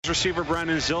receiver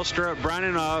Brandon Zylstra.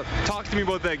 Brandon, talk to me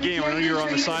about that game. I know you were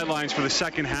on the sidelines for the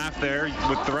second half there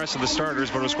with the rest of the starters,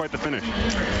 but it was quite the finish.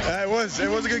 It was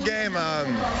a good game.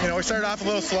 We started off a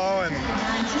little slow and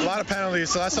a lot of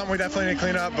penalties, so that's something we definitely need to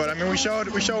clean up. But I mean, we showed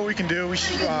what we can do. We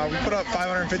put up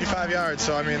 555 yards,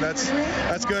 so I mean that's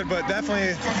good, but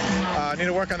definitely need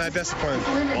to work on that discipline.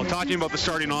 Well, talking about the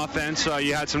starting offense,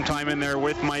 you had some time in there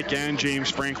with Mike and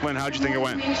James Franklin. How'd you think it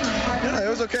went? Yeah, it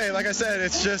was okay. Like I said,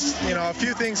 it's just a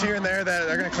few things here and there that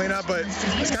are going to clean up, but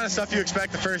it's kind of stuff you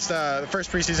expect the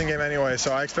first preseason game anyway.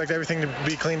 So I expect everything to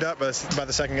be cleaned up by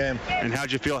the second game. And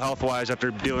how'd you feel health-wise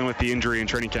after dealing with the injury in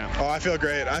training camp? Oh, I feel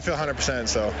great. I feel 100%.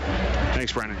 So.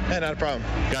 Thanks, Brandon. Yeah, not a problem.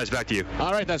 Guys, back to you.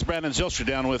 All right, that's Brandon Zylstra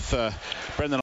down with Brendan.